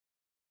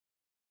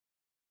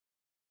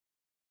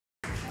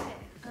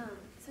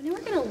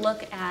going to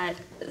look at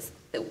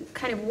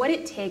kind of what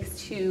it takes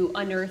to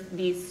unearth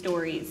these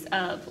stories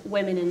of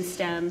women in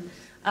STEM.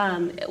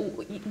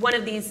 One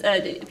of these,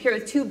 here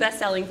with two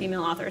best-selling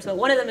female authors, but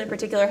one of them in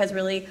particular has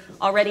really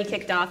already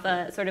kicked off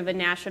a sort of a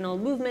national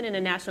movement and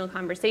a national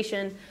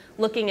conversation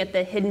looking at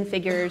the hidden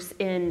figures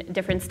in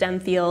different STEM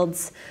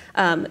fields.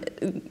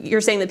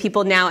 You're saying that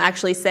people now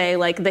actually say,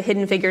 like, the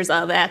hidden figures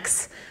of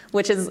X,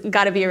 which has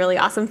got to be a really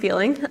awesome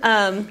feeling.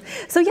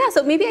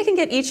 So maybe I can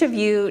get each of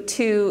you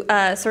to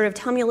sort of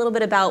tell me a little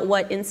bit about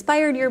what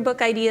inspired your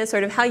book idea,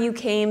 sort of how you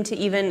came to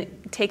even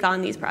take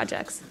on these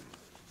projects.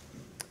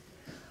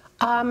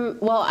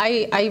 Well,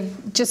 I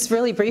just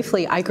really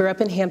briefly, I grew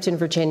up in Hampton,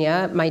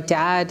 Virginia. My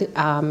dad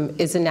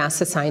is a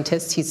NASA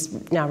scientist.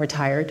 He's now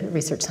retired,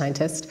 research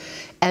scientist.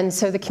 And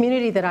so the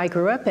community that I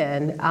grew up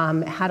in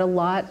had a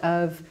lot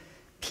of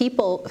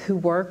people who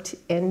worked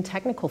in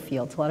technical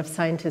fields, a lot of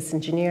scientists,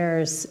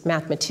 engineers,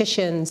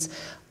 mathematicians,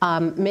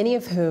 many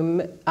of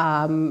whom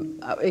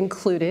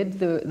included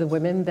the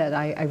women that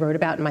I wrote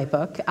about in my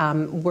book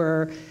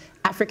were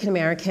African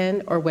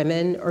American or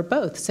women or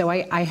both. So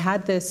I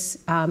had this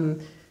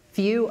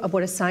view of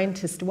what a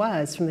scientist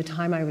was from the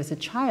time I was a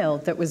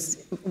child that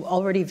was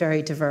already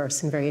very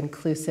diverse and very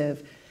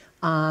inclusive.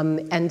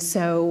 And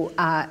so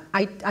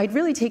I'd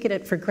really taken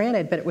it for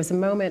granted, but it was a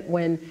moment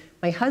when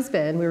my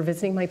husband, we were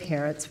visiting my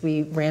parents,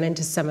 we ran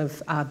into some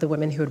of the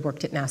women who had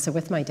worked at NASA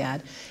with my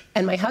dad.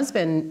 And my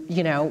husband,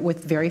 you know,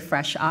 with very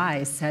fresh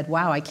eyes said,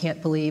 wow, I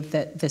can't believe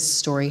that this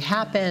story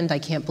happened. I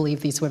can't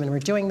believe these women were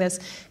doing this.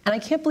 And I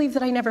can't believe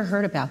that I never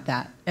heard about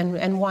that.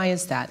 And why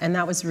is that? And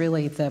that was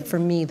really, for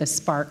me, the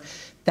spark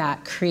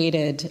that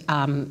created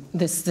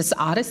this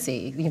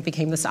odyssey. It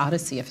became this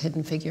odyssey of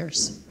hidden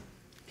figures.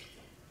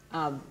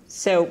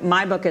 So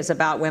my book is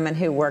about women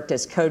who worked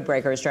as code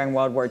breakers during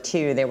World War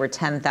II. There were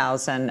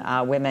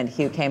 10,000 women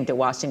who came to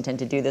Washington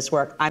to do this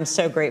work. I'm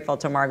so grateful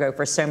to Margot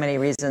for so many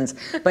reasons.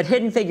 But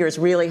hidden figures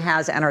really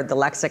has entered the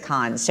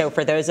lexicon. So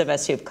for those of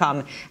us who've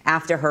come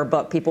after her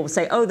book, people will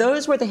say, oh,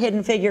 those were the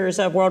hidden figures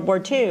of World War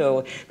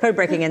II, code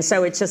breaking. And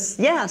so it's just,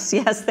 yes,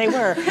 they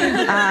were.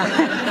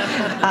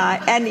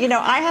 And, you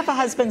know, I have a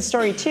husband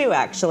story, too,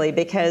 actually,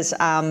 because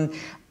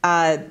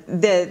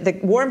the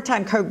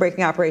wartime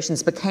code-breaking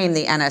operations became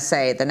the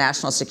NSA, the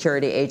National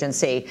Security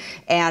Agency,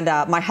 and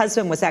my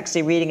husband was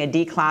actually reading a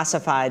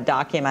declassified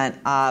document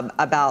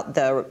about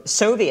the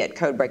Soviet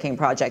code-breaking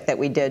project that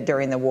we did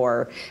during the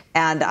war,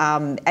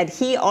 and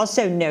he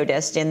also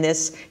noticed in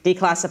this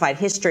declassified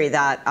history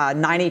that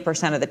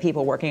 90% of the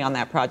people working on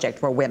that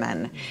project were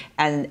women,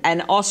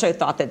 and also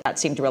thought that that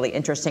seemed really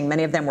interesting.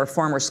 Many of them were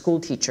former school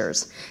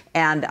teachers,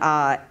 and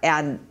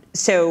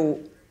so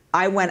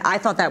I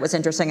thought that was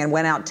interesting and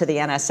went out to the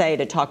NSA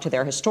to talk to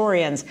their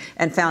historians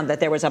and found that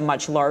there was a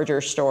much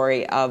larger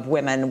story of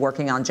women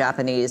working on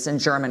Japanese and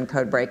German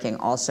code breaking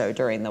also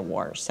during the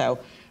war. So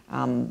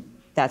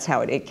that's how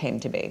it came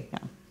to be. Yeah.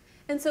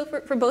 And so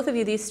for both of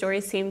you, these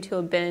stories seem to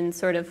have been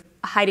sort of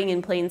hiding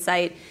in plain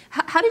sight.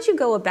 How did you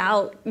go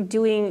about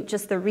doing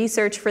just the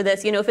research for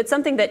this? You know, if it's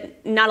something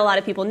that not a lot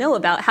of people know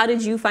about, how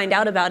did you find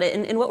out about it?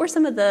 And what were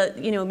some of the,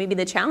 you know, maybe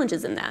the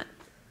challenges in that?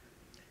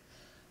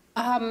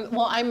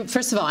 Well,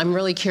 first of all, I'm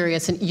really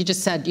curious, and you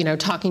just said, you know,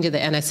 talking to the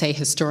NSA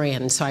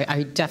historian, so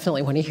I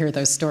definitely want to hear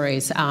those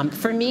stories.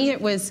 For me,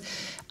 it was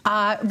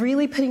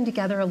really putting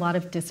together a lot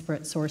of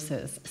disparate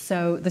sources.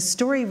 So the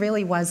story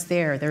really was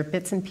there. There are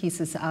bits and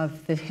pieces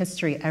of the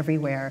history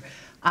everywhere.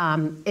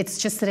 It's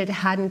just that it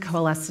hadn't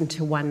coalesced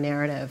into one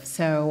narrative.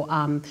 So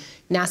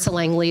NASA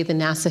Langley, the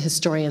NASA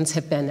historians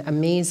have been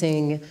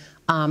amazing.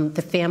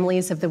 The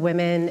families of the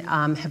women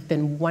have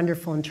been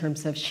wonderful in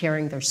terms of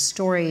sharing their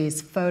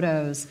stories,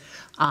 photos,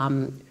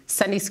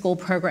 Sunday school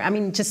program. I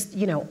mean, just,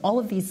 you know, all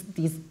of these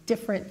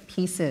different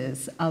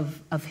pieces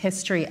of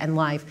history and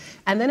life.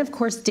 And then, of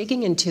course,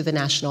 digging into the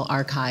National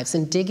Archives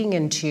and digging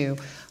into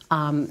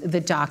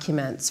the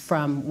documents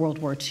from World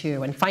War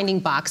II and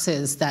finding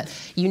boxes that,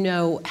 you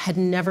know, had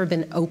never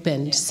been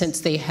opened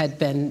since they had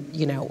been,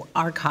 you know,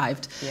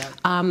 archived. Yeah.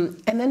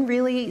 And then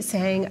really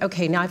saying,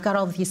 okay, now I've got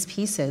all of these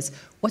pieces.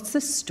 What's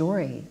the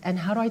story? And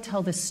how do I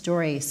tell this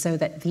story so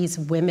that these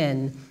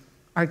women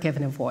are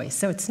given a voice?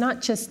 So it's not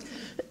just,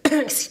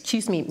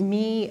 excuse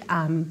me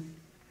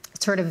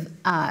sort of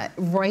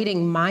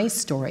writing my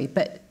story,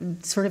 but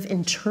sort of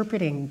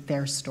interpreting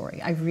their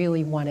story. I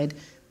really wanted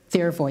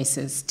their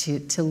voices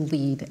to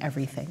lead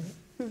everything.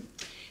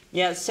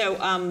 Yeah, so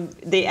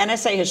the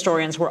NSA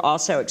historians were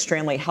also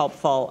extremely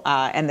helpful,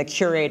 and the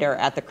curator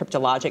at the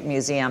Cryptologic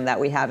Museum that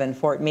we have in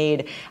Fort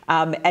Meade,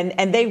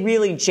 and they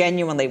really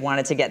genuinely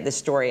wanted to get this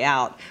story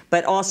out.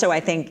 But also, I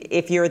think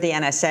if you're the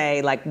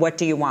NSA, like, what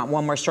do you want?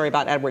 One more story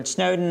about Edward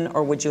Snowden,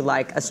 or would you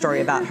like a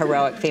story about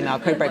heroic female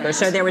codebreakers?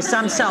 So there was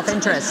some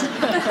self-interest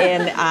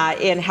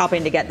in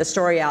helping to get the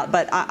story out.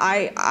 But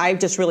I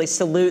just really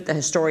salute the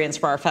historians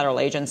for our federal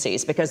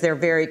agencies because they're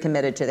very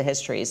committed to the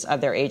histories of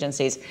their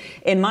agencies.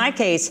 In my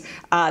case,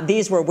 20s,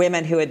 these were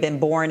women who had been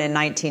born in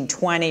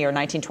 1920 or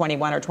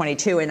 1921 or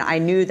 22, and I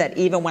knew that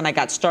even when I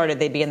got started,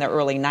 they'd be in their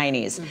early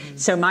 90s.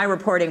 So my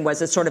reporting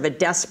was a sort of a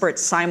desperate,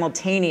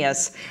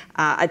 simultaneous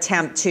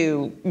attempt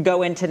to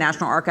go into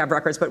National Archive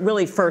records, but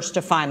really first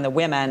to find the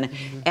women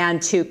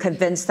and to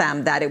convince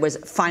them that it was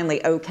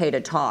finally okay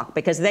to talk,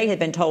 because they had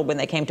been told when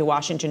they came to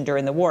Washington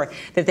during the war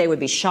that they would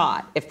be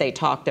shot if they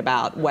talked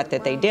about what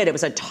that they did. It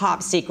was a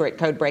top secret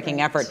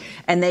code-breaking effort,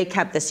 and they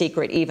kept the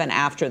secret even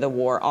after the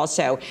war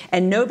also.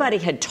 And nobody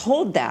had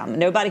told them,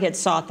 nobody had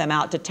sought them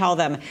out to tell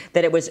them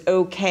that it was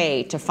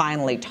okay to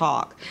finally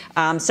talk.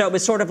 So it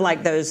was sort of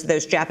like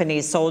those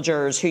Japanese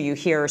soldiers who you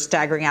hear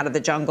staggering out of the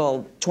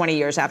jungle 20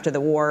 years after the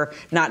war,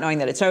 not knowing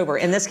that it's over.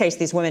 In this case,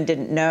 these women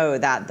didn't know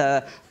that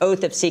the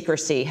oath of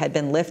secrecy had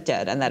been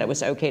lifted and that it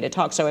was okay to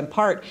talk. So in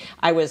part,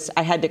 I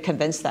had to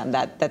convince them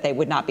that they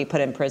would not be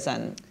put in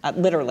prison,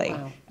 literally,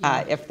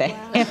 if they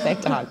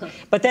talked.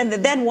 But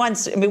then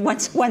once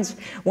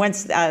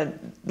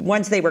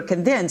they were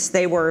convinced,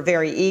 they were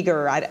very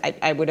eager.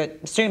 I would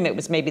assume it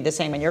was maybe the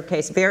same in your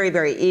case. Very,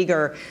 very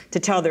eager to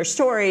tell their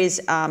stories.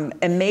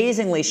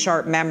 Amazingly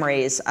sharp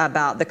memories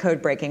about the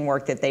code-breaking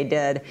work that they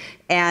did,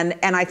 and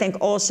I think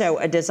also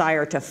a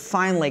desire to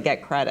finally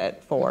get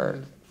credit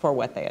for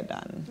what they had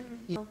done.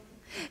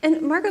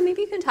 And Margot,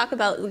 maybe you can talk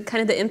about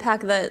kind of the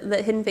impact that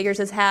Hidden Figures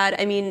has had.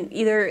 I mean,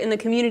 either in the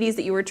communities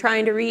that you were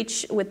trying to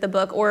reach with the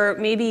book, or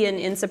maybe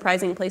in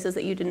surprising places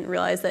that you didn't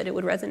realize that it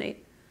would resonate.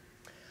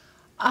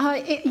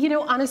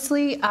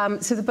 Honestly,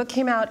 so the book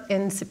came out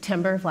in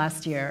September of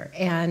last year,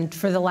 and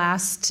for the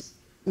last,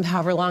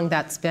 however long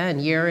that's been,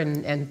 year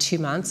and 2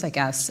 months, I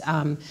guess,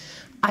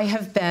 I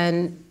have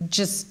been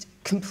just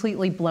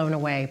completely blown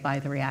away by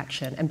the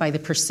reaction and by the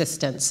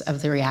persistence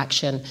of the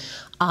reaction,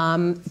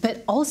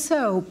 but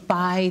also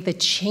by the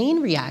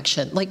chain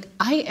reaction. Like,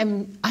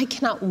 I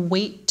cannot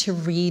wait to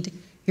read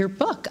your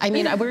book. I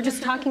mean, we were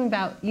just talking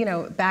about,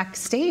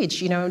 backstage,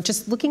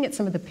 just looking at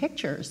some of the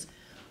pictures.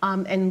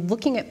 And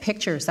looking at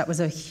pictures, that was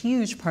a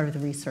huge part of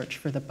the research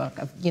for the book,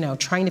 of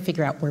trying to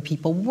figure out where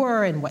people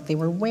were and what they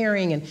were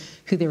wearing and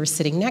who they were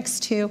sitting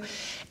next to.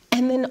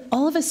 And then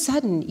all of a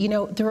sudden,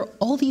 there are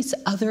all these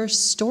other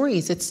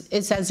stories.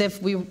 It's as if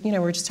we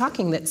were just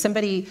talking that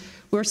we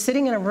were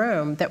sitting in a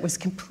room that was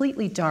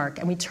completely dark,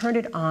 and we turned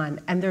it on,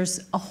 and there's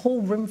a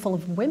whole room full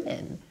of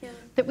women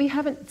that we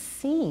haven't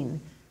seen.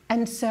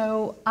 And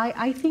so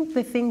I think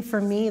the thing for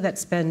me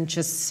that's been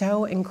just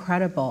so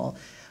incredible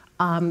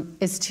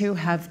is to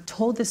have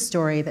told this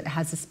story that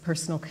has this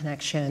personal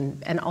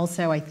connection, and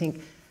also I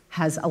think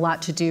has a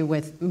lot to do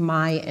with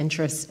my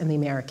interest in the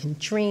American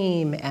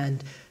dream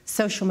and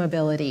social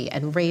mobility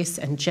and race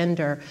and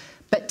gender,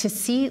 but to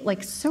see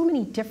like so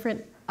many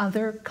different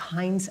other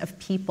kinds of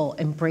people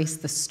embrace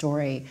the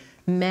story,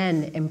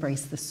 men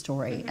embrace the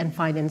story and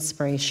find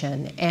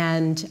inspiration,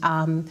 and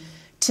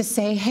to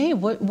say, hey,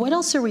 what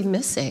else are we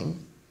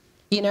missing?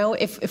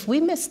 If we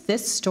miss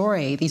this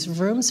story, these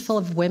rooms full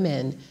of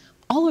women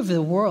all over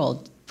the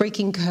world,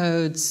 breaking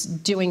codes,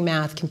 doing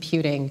math,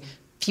 computing,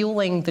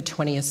 fueling the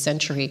 20th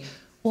century.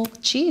 Well,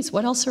 geez,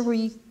 what else are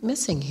we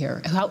missing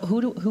here?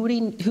 Who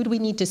do we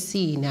need to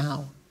see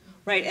now?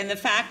 Right, and the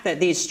fact that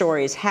these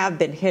stories have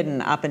been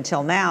hidden up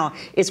until now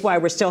is why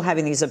we're still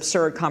having these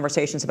absurd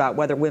conversations about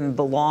whether women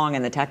belong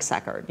in the tech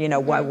sector.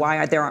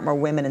 Why there aren't more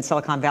women in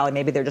Silicon Valley?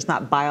 Maybe they're just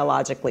not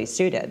biologically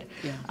suited.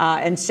 Yeah.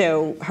 And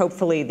so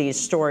hopefully these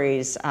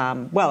stories, I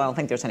don't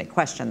think there's any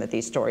question that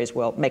these stories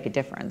will make a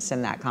difference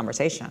in that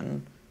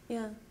conversation.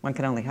 Yeah. One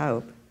can only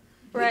hope.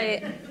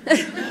 Right.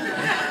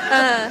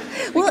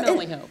 We can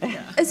only hope.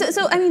 Yeah.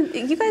 So, I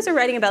mean, you guys are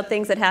writing about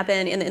things that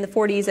happened in the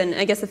 40s and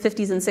I guess the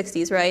 50s and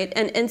 60s, right?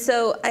 And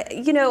so,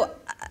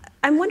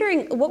 I'm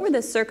wondering, what were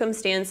the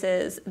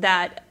circumstances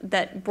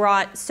that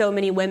brought so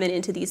many women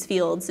into these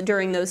fields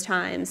during those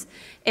times?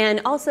 And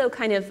also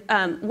kind of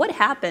what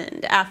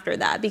happened after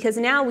that? Because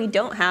now we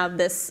don't have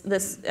this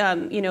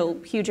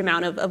huge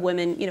amount of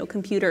women,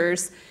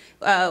 computers,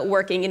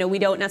 working. We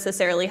don't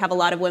necessarily have a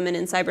lot of women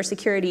in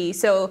cybersecurity.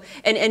 So,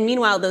 and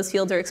meanwhile, those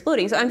fields are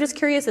exploding. So I'm just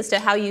curious as to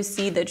how you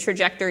see the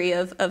trajectory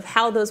of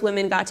how those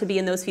women got to be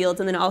in those fields,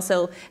 and then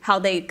also how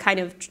they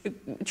kind of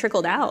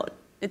trickled out,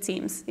 it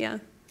seems. Yeah.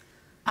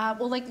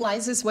 Well, like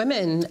Liza's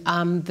women,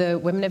 the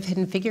women of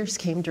Hidden Figures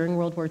came during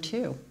World War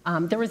II.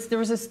 There was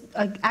this,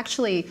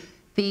 actually,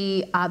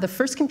 the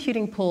first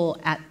computing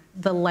pool at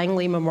the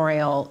Langley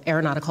Memorial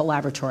Aeronautical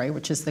Laboratory,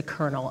 which is the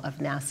kernel of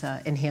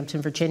NASA in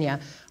Hampton, Virginia,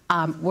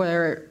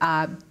 where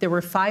there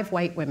were 5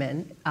 white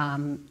women,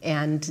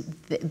 and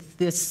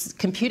this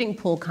computing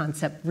pool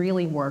concept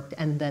really worked,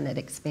 and then it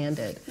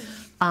expanded.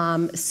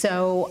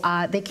 So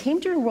they came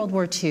during World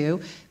War II.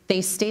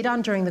 They stayed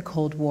on during the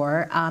Cold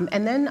War,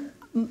 and then,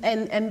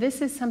 and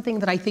this is something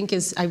that I think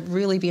I'd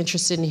really be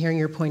interested in hearing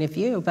your point of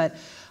view, but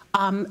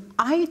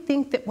I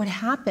think that what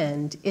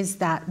happened is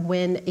that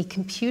when a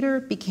computer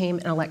became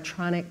an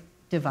electronic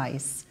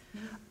device,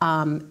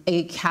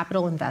 a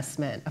capital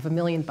investment of $1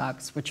 million,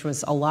 which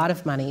was a lot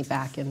of money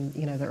back in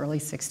the early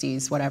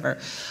 60s, whatever.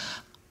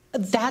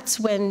 that's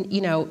when,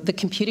 the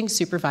computing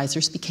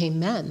supervisors became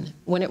men.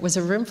 When it was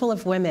a room full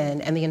of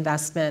women and the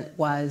investment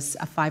was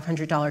a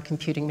 $500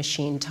 computing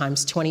machine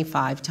times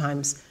 25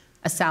 times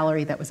a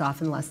salary that was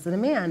often less than a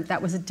man,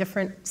 that was a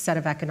different set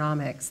of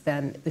economics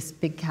than this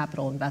big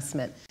capital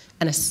investment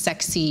and a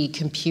sexy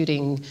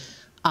computing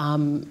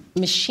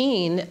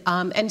machine.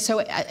 And so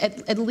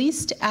at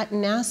least at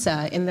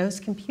NASA, in those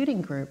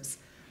computing groups,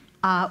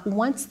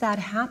 once that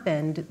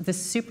happened, the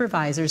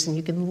supervisors, and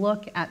you can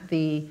look at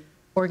the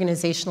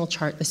organizational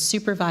chart, the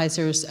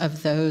supervisors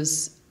of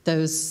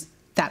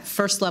that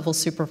first level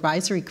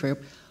supervisory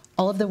group,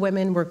 all of the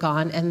women were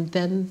gone, and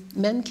then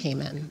men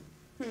came in.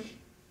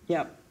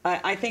 Yep.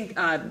 I think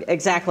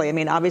exactly. I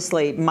mean,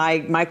 obviously,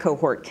 my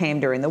cohort came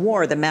during the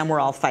war. The men were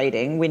all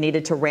fighting. We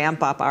needed to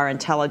ramp up our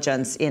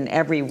intelligence in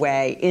every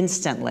way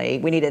instantly.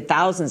 We needed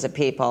thousands of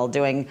people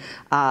doing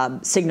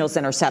signals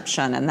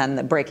interception and then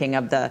the breaking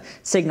of the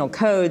signal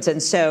codes.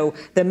 And so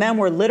the men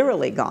were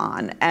literally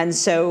gone. And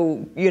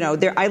so,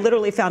 I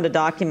literally found a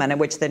document in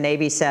which the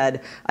Navy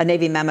said, a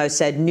Navy memo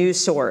said, news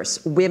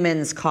source,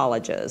 women's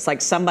colleges.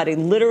 Like somebody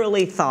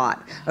literally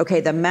thought,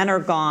 okay, the men are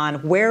gone.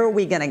 Where are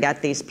we going to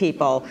get these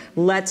people?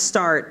 Let's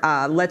start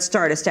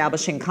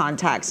establishing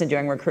contacts and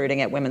doing recruiting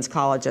at women's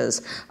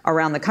colleges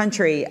around the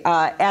country.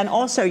 And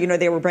also,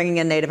 they were bringing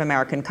in Native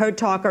American code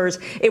talkers.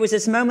 It was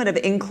this moment of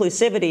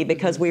inclusivity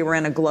because we were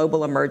in a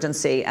global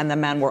emergency and the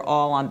men were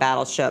all on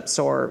battleships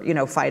or,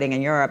 fighting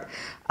in Europe.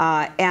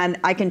 And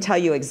I can tell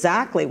you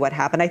exactly what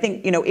happened. I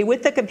think,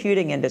 with the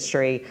computing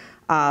industry,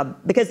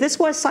 because this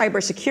was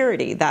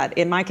cybersecurity that,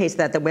 in my case,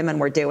 that the women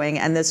were doing,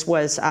 and this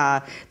was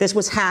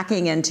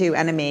hacking into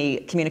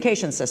enemy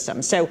communication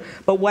systems. So,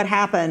 but what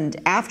happened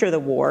after the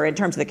war in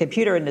terms of the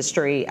computer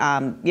industry,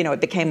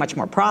 it became much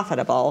more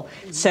profitable.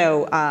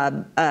 So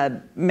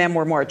men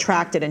were more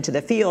attracted into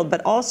the field,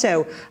 but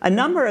also a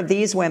number of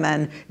these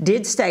women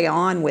did stay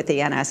on with the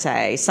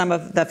NSA. Some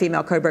of the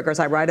female codebreakers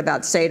I write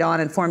about stayed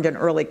on and formed an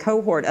early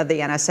cohort of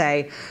the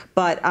NSA.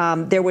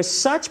 But there was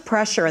such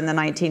pressure in the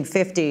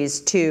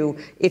 1950s to,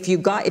 if you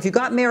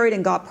got married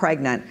and got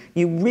pregnant,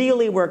 you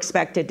really were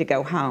expected to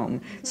go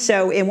home.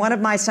 So in one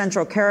of my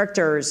central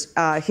characters,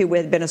 who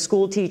had been a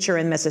school teacher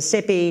in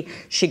Mississippi,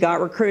 she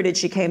got recruited,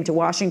 she came to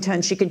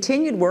Washington. She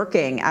continued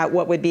working at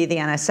what would be the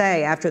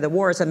NSA after the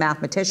war as a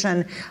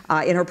mathematician.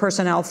 In her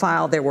personnel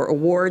file, there were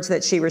awards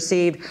that she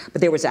received,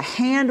 but there was a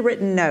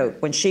handwritten note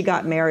when she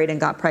got married and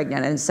got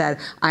pregnant and said,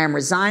 I am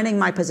resigning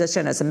my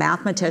position as a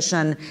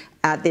mathematician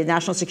at the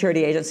National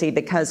Security Agency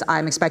because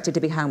I'm expected to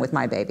be home with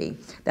my baby.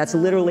 That's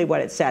literally what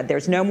it said.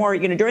 There's no more,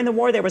 during the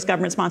war there was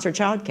government-sponsored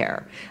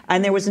childcare,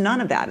 and there was none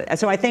of that. And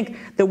so I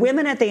think the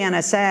women at the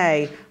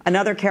NSA,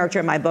 another character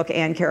in my book,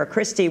 Ann Cara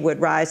Christie,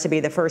 would rise to be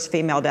the first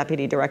female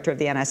deputy director of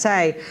the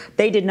NSA.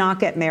 They did not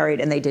get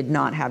married and they did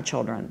not have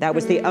children. That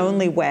was the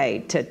only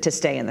way to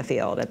stay in the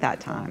field at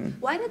that time.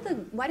 Why did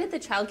the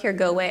childcare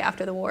go away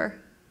after the war?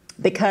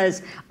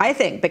 Because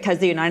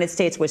the United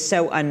States was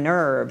so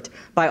unnerved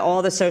by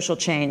all the social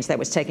change that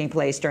was taking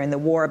place during the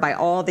war, by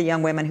all the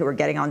young women who were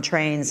getting on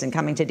trains and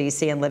coming to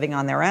DC and living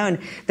on their own,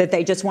 that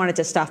they just wanted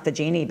to stuff the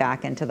genie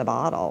back into the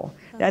bottle.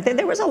 I think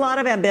there was a lot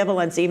of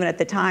ambivalence even at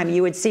the time.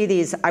 You would see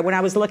these, when I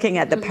was looking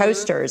at the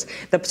posters,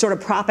 the sort of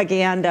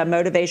propaganda,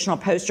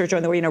 motivational posters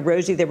during the war,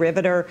 Rosie the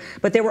Riveter,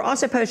 but there were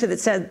also posters that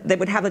said, that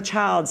would have a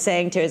child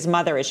saying to his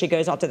mother as she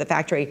goes off to the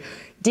factory,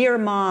 dear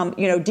mom,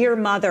 dear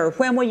mother,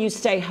 when will you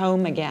stay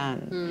home again?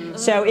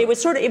 So it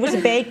was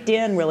baked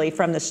in really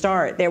from the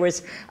start. There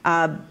was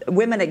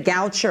women at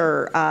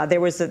Goucher. There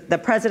was the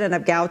president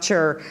of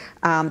Goucher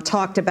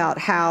talked about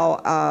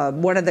how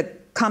one of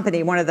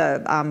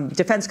the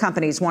defense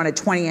companies wanted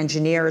 20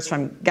 engineers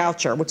from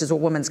Goucher, which is a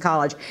women's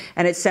college,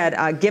 and it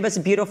said, give us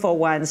beautiful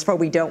ones, for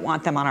we don't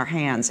want them on our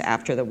hands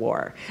after the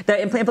war. The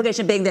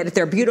implication being that if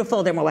they're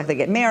beautiful, they're more likely to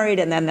get married,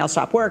 and then they'll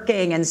stop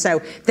working, and so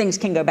things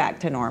can go back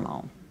to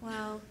normal.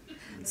 Wow.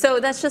 So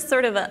that's just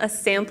sort of a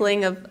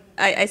sampling of,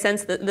 I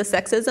sense, the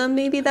sexism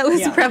maybe that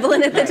was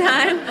prevalent at the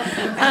time.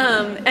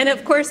 And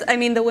of course, I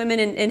mean, the women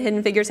in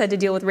Hidden Figures had to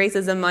deal with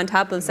racism on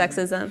top of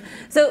sexism.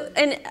 So,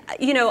 and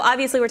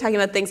obviously we're talking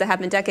about things that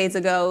happened decades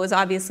ago. It was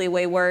obviously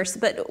way worse.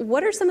 But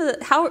what are some of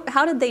the,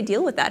 how did they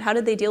deal with that? How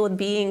did they deal with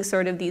being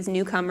sort of these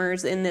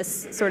newcomers in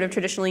this sort of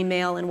traditionally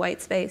male and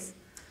white space?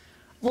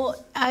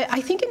 Well,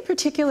 I think in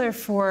particular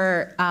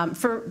for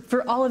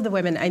all of the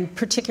women, and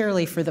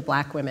particularly for the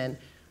black women,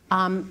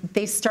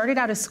 they started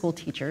out as school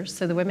teachers.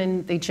 So the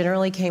women, they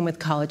generally came with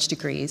college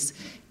degrees.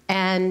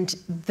 And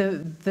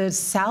the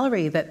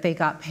salary that they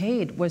got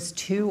paid was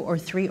 2 or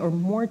 3 or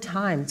more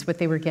times what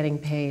they were getting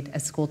paid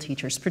as school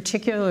teachers,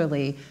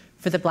 particularly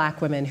for the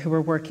black women who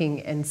were working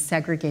in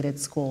segregated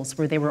schools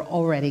where they were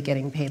already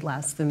getting paid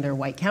less than their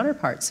white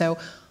counterparts. So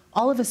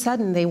all of a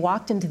sudden, they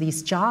walked into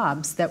these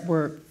jobs that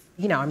were,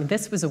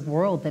 this was a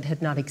world that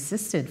had not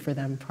existed for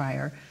them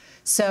prior.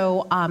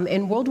 So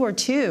in World War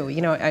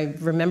II, I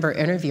remember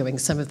interviewing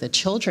some of the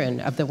children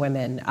of the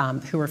women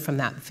who were from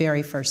that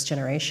very first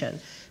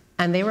generation.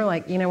 And they were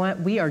like, you know what,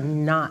 we are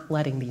not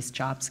letting these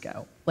jobs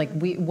go. Like,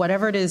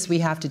 whatever it is we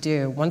have to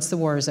do, once the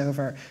war is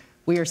over,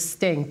 we are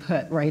staying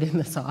put right in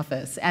this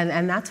office.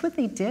 And that's what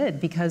they did,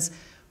 because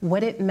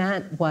what it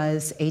meant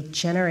was a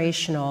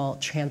generational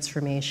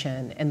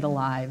transformation in the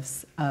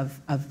lives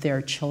of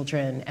their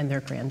children and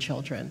their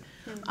grandchildren.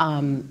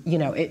 You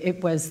know,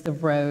 it was the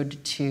road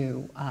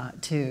to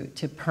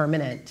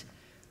permanent,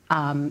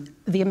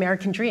 the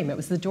American dream. It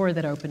was the door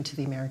that opened to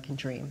the American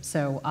dream.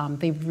 So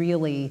they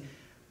really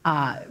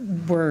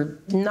were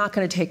not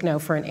going to take no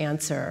for an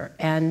answer,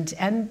 and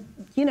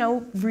you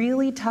know,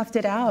 really toughed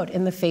it out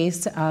in the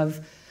face of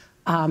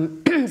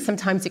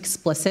sometimes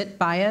explicit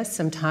bias,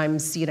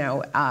 sometimes, you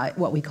know,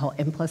 what we call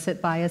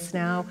implicit bias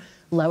now,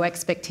 low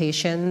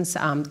expectations,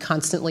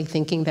 constantly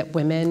thinking that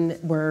women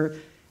were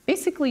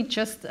basically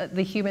just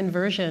the human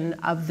version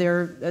of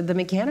the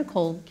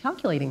mechanical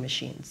calculating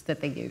machines that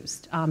they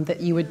used.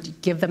 That you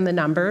would give them the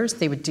numbers,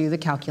 they would do the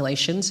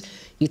calculations,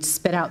 you'd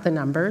spit out the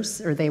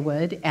numbers, or they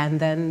would, and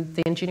then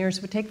the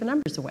engineers would take the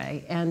numbers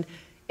away. And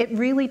it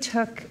really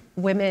took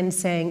women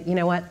saying, you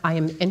know what, I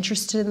am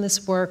interested in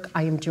this work,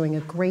 I am doing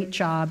a great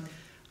job,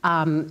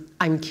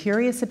 I'm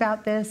curious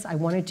about this, I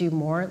want to do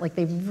more. Like,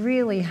 they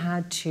really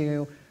had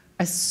to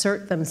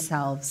assert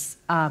themselves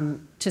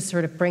to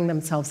sort of bring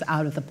themselves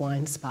out of the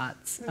blind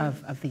spots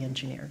of the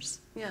engineers.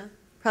 Yeah,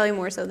 probably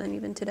more so than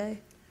even today.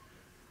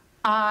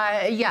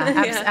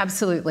 Yeah,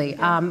 absolutely.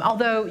 Yeah.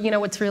 Although, you know,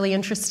 what's really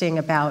interesting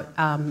about,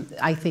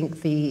 I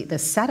think, the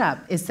setup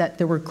is that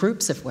there were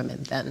groups of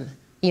women then.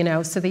 You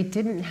know, so they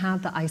didn't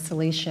have the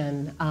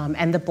isolation,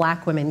 and the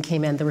black women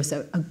came in. There was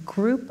a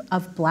group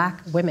of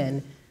black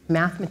women,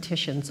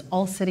 mathematicians,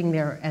 all sitting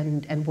there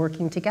and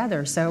working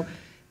together. So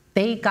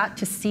they got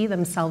to see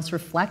themselves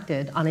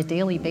reflected on a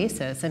daily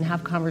basis and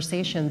have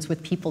conversations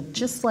with people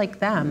just like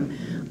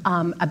them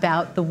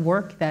about the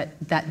work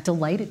that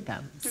delighted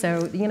them.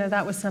 So, you know,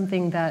 that was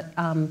something that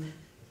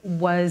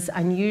was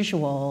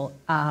unusual.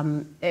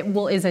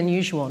 Is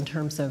unusual in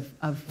terms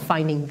of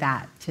finding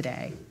that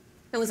today.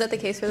 And was that the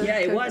case for the Yeah,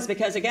 it was,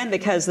 because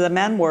the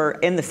men were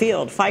in the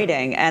field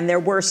fighting, and there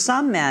were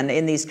some men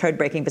in these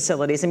code-breaking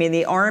facilities. I mean,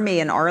 the Army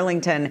in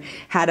Arlington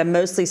had a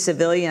mostly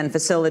civilian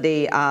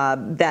facility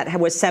that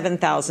was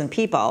 7,000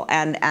 people,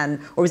 or it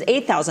was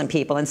 8,000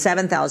 people, and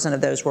 7,000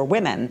 of those were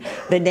women.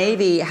 The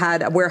Navy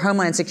had, where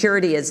Homeland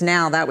Security is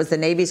now, that was the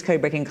Navy's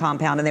code-breaking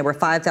compound, and there were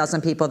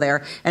 5,000 people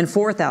there, and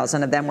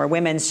 4,000 of them were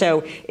women.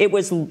 So it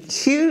was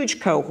huge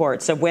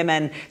cohorts of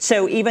women.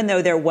 So even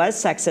though there was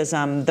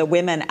sexism, the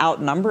women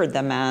outnumbered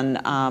the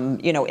men,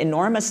 you know,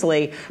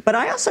 enormously. But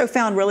I also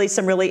found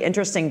some really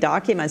interesting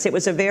documents. It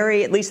was a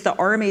very, at least the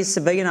Army's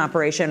civilian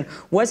operation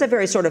was a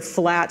very sort of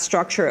flat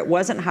structure. It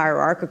wasn't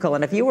hierarchical.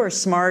 And if you were a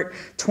smart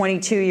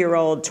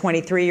 22-year-old,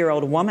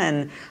 23-year-old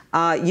woman,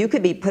 you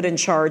could be put in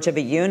charge of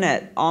a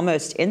unit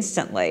almost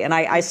instantly. And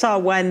I saw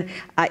one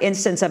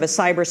instance of a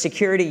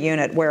cybersecurity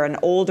unit where an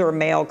older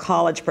male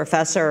college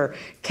professor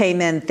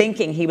came in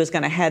thinking he was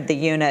going to head the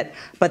unit,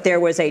 but there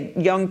was a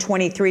young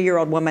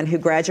 23-year-old woman who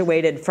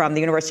graduated from the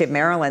University of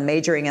Maryland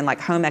majoring in like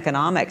home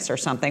economics or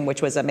something,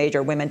 which was a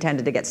major women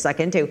tended to get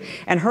stuck into.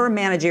 And her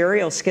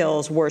managerial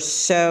skills were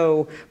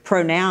so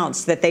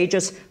pronounced that they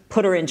just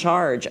put her in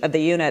charge of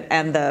the unit,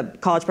 and the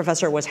college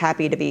professor was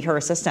happy to be her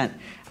assistant.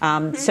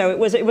 So it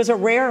was a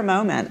rare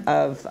moment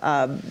of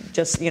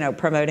just, you know,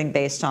 promoting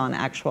based on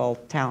actual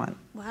talent.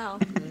 Wow.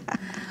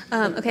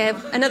 Okay, I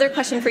have another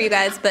question for you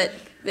guys, but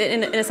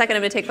in a second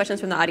I'm going to take questions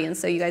from the audience,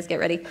 so you guys get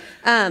ready.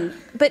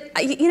 But,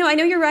 you know, I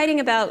know you're writing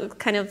about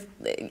kind of,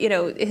 you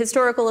know,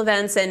 historical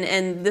events,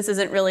 and this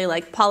isn't really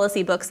like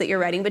policy books that you're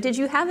writing, but did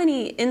you have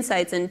any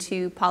insights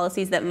into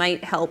policies that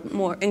might help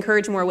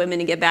encourage more women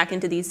to get back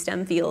into these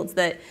STEM fields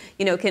that,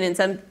 you know, can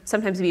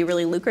sometimes be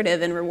really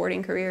lucrative and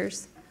rewarding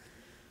careers?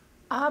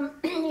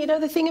 You know,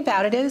 the thing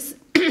about it is,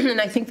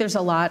 and I think there's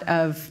a lot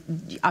of,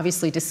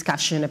 obviously,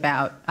 discussion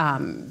about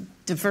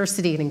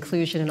diversity and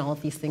inclusion and all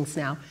of these things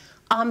now.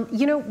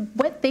 You know,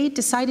 what they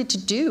decided to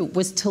do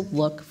was to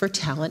look for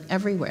talent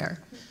everywhere.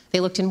 They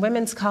looked in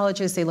women's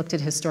colleges, they looked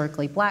at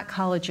historically black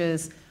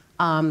colleges,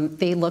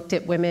 they looked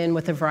at women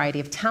with a variety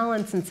of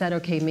talents and said,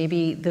 okay,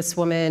 maybe this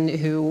woman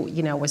who,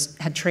 you know,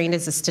 had trained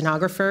as a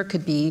stenographer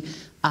could be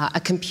a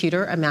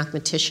computer, a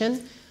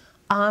mathematician.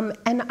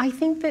 And I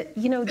think that,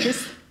 you know,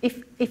 this,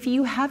 if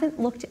you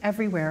haven't looked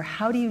everywhere,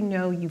 how do you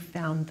know you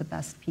found the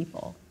best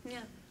people?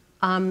 Yeah.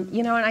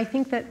 You know, and I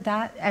think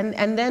that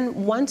and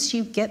then once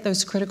you get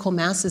those critical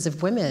masses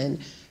of women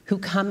who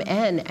come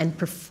in and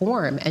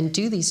perform and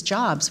do these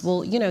jobs,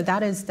 well, you know,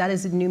 that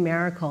is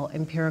numerical,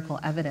 empirical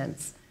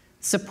evidence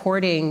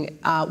supporting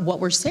what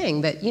we're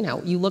saying, that, you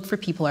know, you look for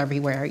people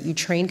everywhere, you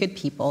train good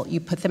people, you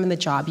put them in the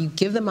job, you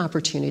give them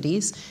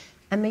opportunities,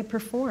 and they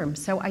perform.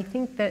 So I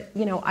think that,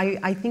 you know,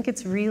 I think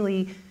it's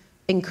really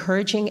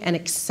encouraging and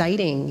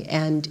exciting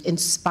and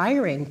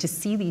inspiring to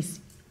see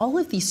all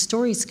of these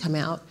stories come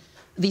out,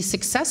 these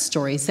success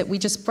stories that we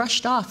just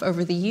brushed off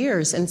over the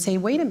years, and say,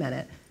 wait a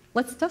minute,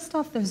 let's dust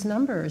off those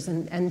numbers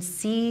and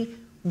see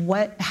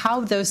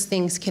how those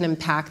things can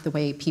impact the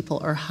way people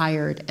are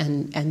hired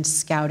and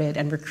scouted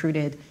and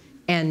recruited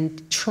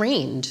and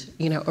trained,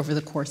 you know, over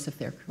the course of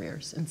their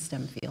careers in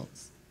STEM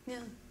fields. Yeah.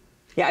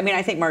 Yeah, I mean,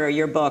 I think, Margot,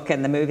 your book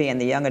and the movie and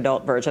the young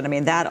adult version, I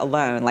mean, that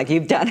alone, like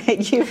you've done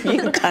it, you've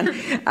done,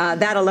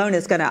 that alone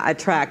is going to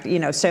attract,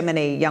 so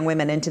many young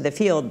women into the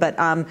field. But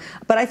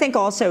I think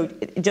also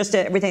just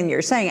everything that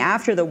you're saying,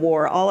 after the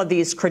war, all of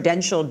these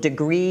credentialed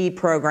degree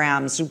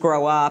programs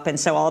grow up. And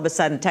so all of a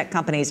sudden tech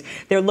companies,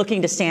 they're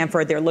looking to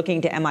Stanford, they're looking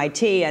to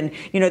MIT. And,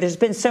 there's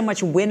been so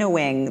much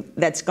winnowing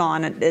that's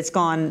gone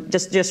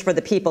just for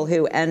the people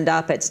who end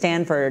up at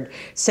Stanford.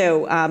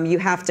 So you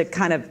have to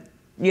kind of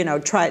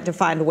try to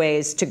find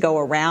ways to go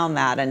around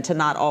that and to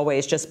not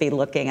always just be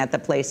looking at the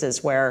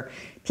places where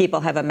people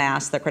have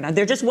amassed the credentials.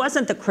 There just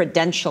wasn't the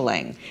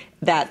credentialing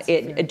that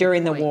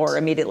during the war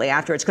immediately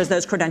afterwards, because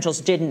those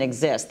credentials didn't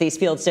exist. These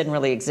fields didn't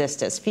really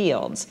exist as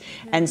fields.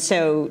 And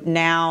so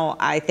now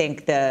I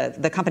think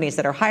the companies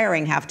that are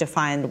hiring have to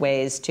find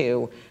ways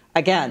to,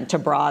 again, to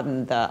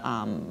broaden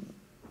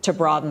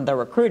the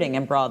recruiting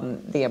and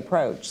broaden the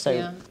approach.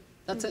 So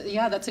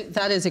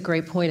that is a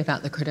great point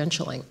about the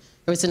credentialing.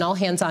 It was an all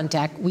hands on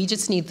deck. We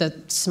just need the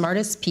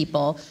smartest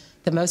people,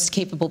 the most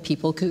capable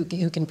people who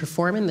can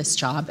perform in this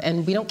job,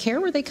 and we don't care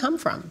where they come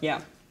from.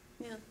 Yeah.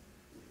 Yeah.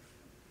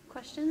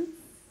 Questions?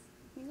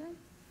 You guys?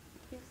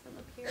 Yes, I'm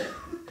up here.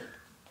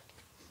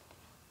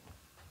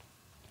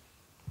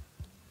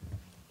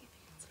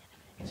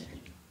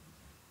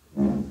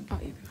 Oh,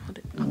 you can hold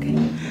it. Okay.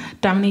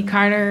 Dominique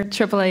Carter,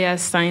 AAAS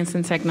Science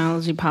and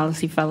Technology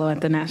Policy Fellow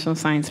at the National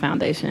Science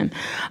Foundation.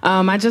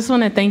 I just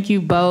want to thank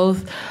you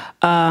both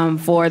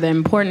for the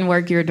important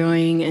work you're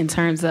doing in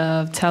terms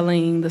of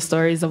telling the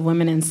stories of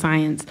women in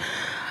science.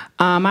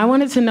 I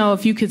wanted to know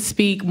if you could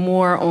speak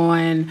more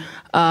on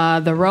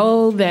the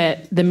role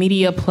that the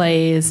media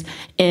plays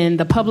in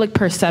the public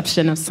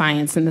perception of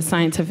science and the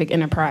scientific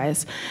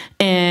enterprise,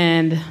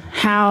 and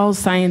how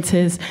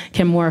scientists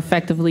can more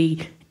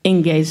effectively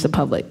engage the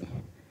public.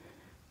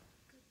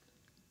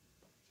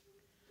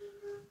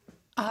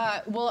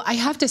 Well, I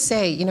have to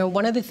say,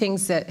 one of the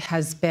things that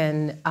has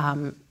been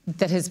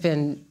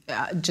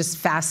just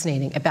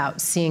fascinating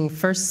about seeing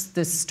first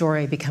this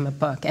story become a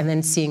book and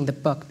then seeing the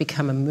book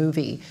become a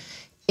movie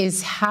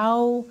is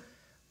how,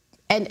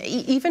 and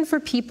even for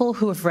people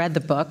who have read the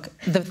book,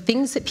 the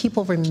things that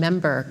people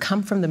remember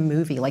come from the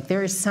movie. Like,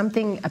 there is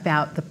something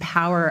about the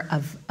power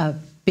of a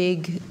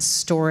big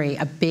story,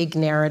 a big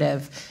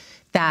narrative,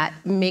 that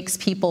makes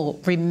people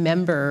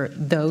remember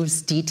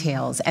those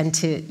details, and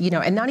to,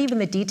 and not even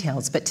the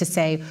details, but to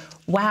say,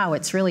 wow,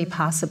 it's really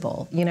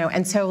possible,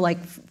 And so, like,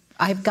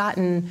 I've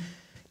gotten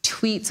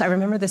tweets. I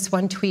remember this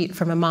one tweet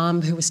from a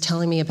mom who was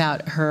telling me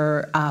about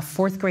her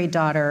fourth grade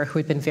daughter who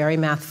had been very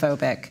math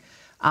phobic,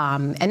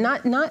 and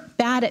not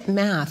bad at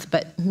math,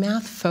 but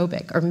math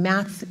phobic, or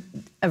math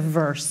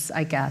averse,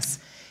 I guess,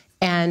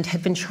 and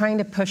had been trying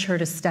to push her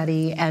to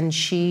study. And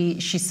she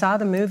saw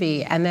the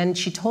movie, and then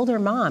she told her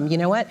mom, you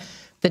know what?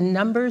 The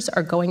numbers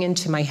are going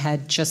into my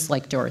head just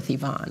like Dorothy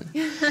Vaughan.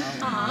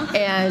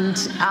 And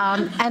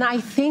I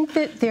think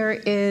that there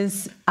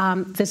is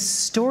this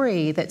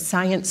story that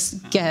science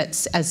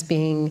gets as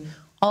being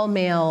all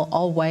male,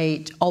 all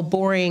white, all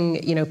boring,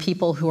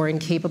 people who are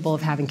incapable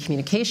of having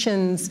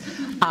communications,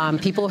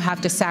 people who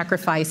have to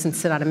sacrifice and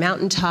sit on a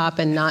mountaintop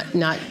and not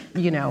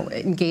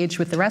engage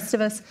with the rest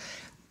of us.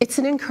 It's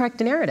an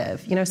incorrect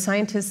narrative.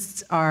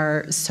 Scientists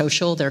are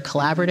social, they're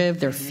collaborative,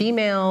 they're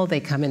female, they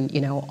come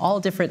in, all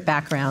different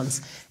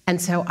backgrounds.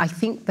 And so I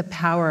think the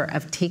power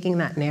of taking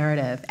that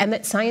narrative, and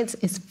that science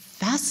is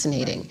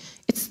fascinating,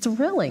 it's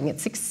thrilling,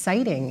 it's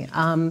exciting.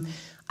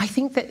 I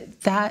think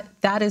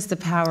that is the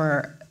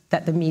power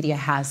that the media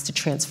has to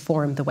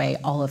transform the way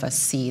all of us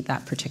see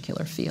that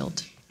particular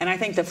field. And I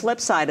think the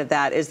flip side of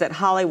that is that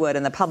Hollywood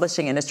and the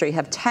publishing industry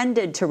have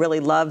tended to really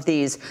love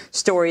these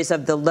stories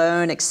of the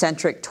lone,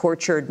 eccentric,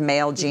 tortured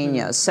male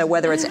genius. So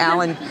whether it's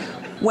Alan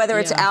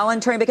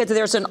Turing, because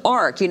there's an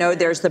arc,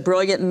 there's the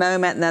brilliant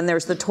moment and then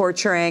there's the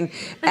torturing.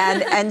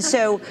 And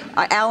so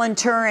Alan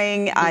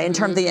Turing, in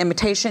terms of The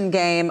Imitation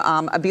Game,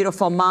 A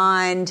Beautiful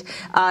Mind,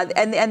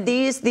 and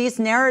these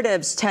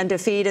narratives tend to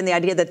feed in the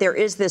idea that there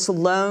is this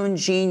lone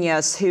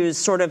genius who's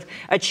sort of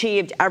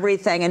achieved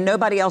everything and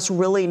nobody else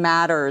really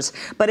matters.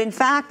 But in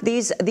fact,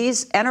 these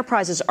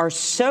enterprises are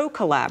so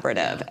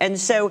collaborative. And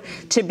so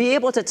to be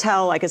able to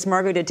tell, like as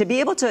Margot did, to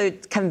be able to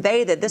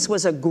convey that this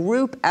was a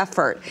group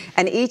effort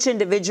and each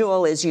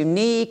individual is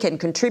unique and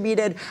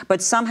contributed,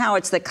 but somehow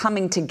it's the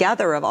coming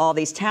together of all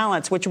these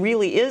talents, which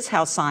really is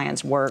how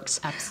science works.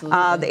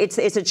 Absolutely. It's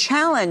a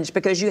challenge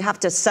because you have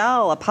to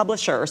sell a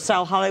publisher or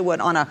sell Hollywood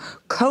on a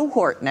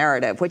cohort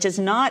narrative, which is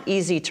not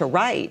easy to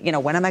write.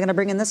 When am I going to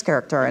bring in this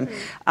character? And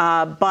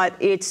but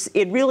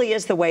it really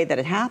is the way that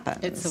it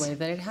happens. It's the way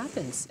that it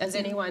happens. As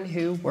anyone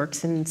who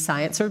works in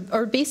science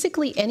or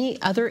basically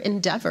any other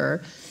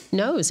endeavor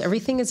knows,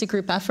 everything is a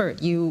group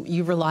effort.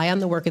 You rely on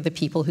the work of the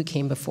people who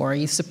came before.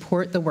 You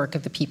support the work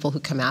of the people who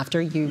come after.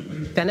 You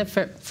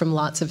benefit from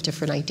lots of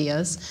different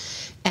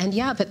ideas. And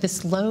yeah, but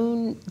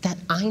that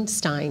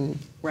Einstein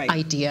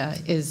idea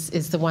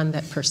is the one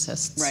that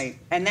persists. Right,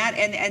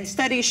 and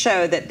studies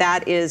show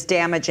that is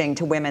damaging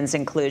to women's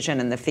inclusion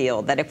in the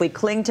field. That if we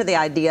cling to the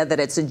idea that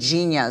it's a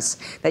genius,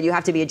 that you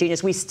have to be a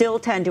genius, we still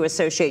tend to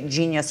associate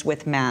genius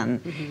with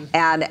men,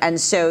 and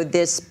so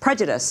this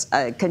prejudice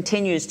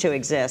continues to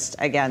exist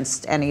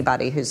against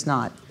anybody who's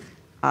not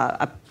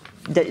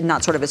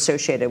sort of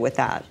associated with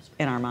that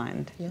in our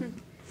mind. Yeah.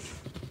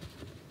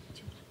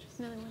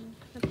 Another one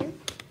up here.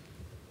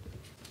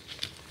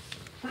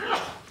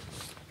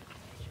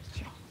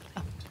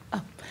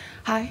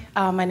 Hi,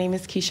 my name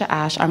is Keisha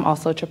Ash. I'm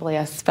also a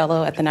AAAS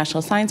Fellow at the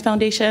National Science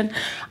Foundation,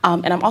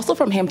 and I'm also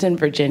from Hampton,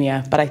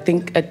 Virginia, but I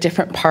think a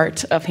different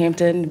part of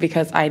Hampton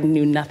because I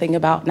knew nothing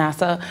about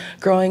NASA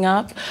growing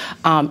up.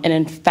 And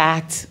in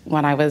fact,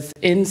 when I was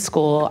in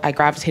school, I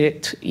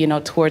gravitated,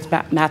 towards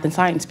math and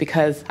science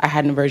because I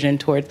had an aversion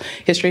towards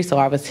history, so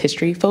I was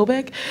history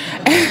phobic.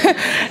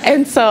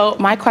 And so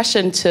my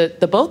question to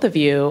the both of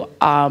you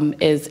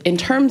is, in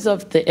terms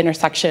of the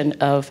intersection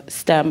of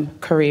STEM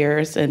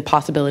careers and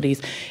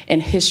possibilities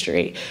in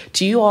history,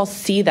 do you all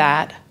see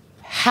that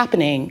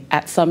happening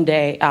at some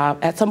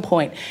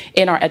point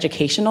in our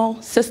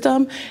educational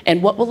system?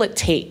 And what will it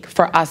take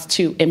for us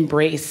to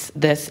embrace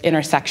this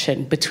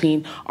intersection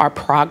between our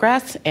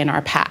progress and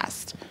our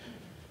past?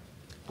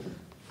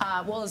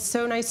 Well, it's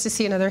so nice to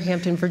see another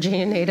Hampton,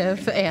 Virginia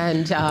native.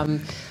 And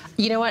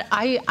you know what?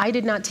 I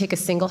did not take a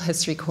single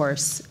history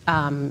course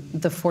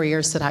the 4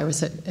 years that I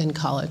was in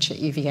college at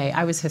UVA.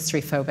 I was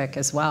history phobic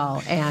as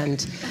well.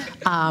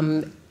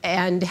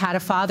 And had a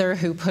father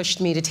who pushed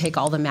me to take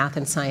all the math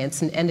and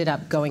science and ended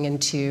up going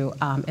into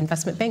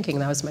investment banking.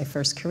 That was my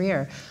first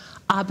career.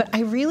 But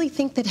I really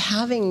think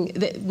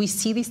that we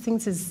see these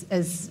things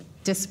as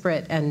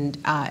disparate and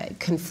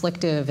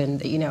conflictive, and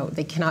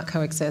they cannot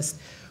coexist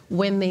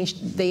when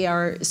they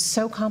are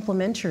so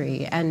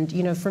complementary.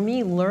 And for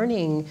me,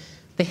 learning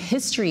the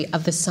history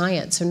of the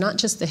science, so not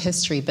just the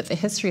history, but the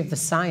history of the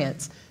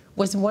science,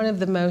 was one of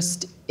the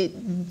most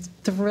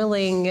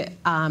thrilling,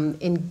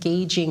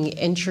 engaging,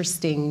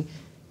 interesting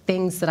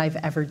things that I've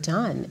ever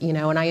done,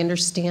 and I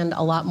understand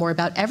a lot more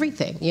about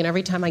everything.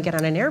 Every time I get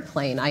on an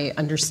airplane, I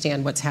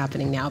understand what's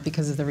happening now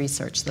because of the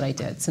research that I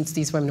did, since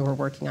these women were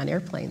working on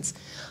airplanes.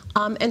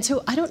 And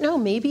so I don't know,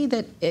 maybe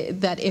that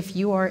if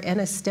you are in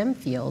a STEM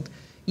field,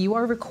 you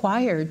are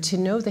required to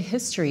know the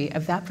history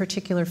of that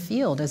particular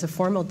field as a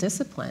formal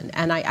discipline.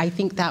 And I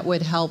think that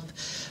would help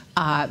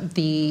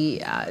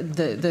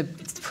the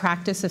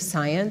practice of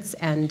science,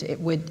 and it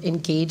would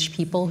engage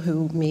people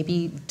who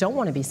maybe don't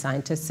want to be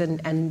scientists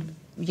and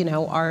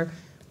are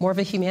more of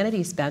a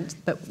humanities bent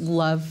but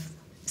love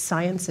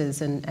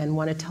sciences and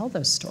want to tell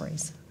those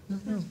stories.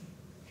 Mm-hmm.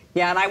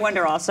 Yeah, and I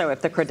wonder also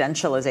if the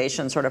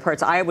credentialization sort of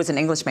hurts. I was an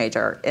English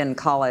major in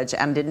college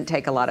and didn't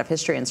take a lot of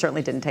history, and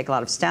certainly didn't take a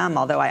lot of STEM,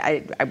 although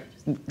I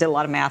did a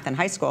lot of math in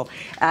high school.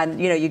 And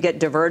you get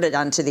diverted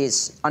onto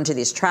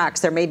these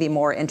tracks. There may be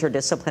more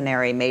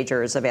interdisciplinary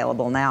majors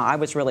available now. I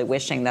was really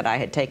wishing that I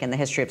had taken the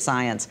history of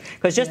science,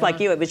 because just like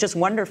you, it was just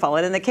wonderful.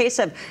 And in the case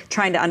of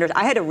trying to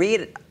I had to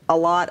read a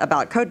lot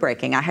about code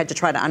breaking. I had to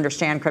try to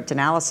understand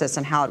cryptanalysis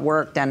and how it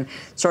worked and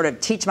sort of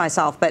teach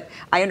myself. But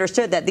I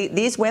understood that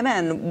these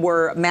women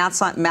were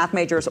math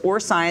majors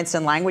or science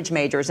and language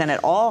majors, and it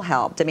all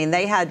helped. I mean,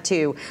 they had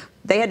to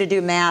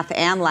do math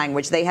and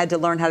language. They had to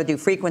learn how to do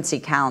frequency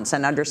counts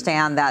and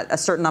understand that a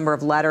certain number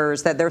of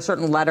letters, that there are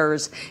certain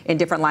letters in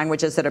different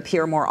languages that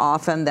appear more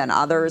often than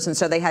others. And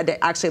so they had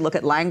to actually look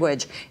at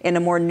language in a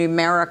more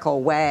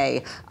numerical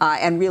way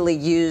and really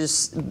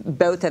use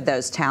both of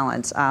those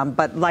talents.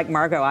 But like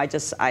Margot,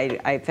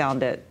 I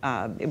found it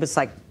was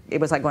like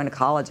going to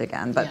college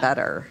again, but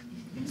better.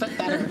 But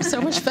better,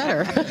 so much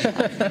better.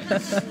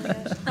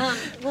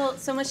 Well,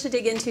 so much to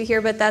dig into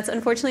here, but that's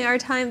unfortunately our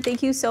time.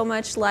 Thank you so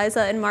much,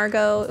 Liza and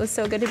Margot. It was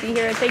so good to be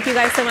here. Thank you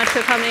guys so much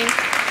for coming.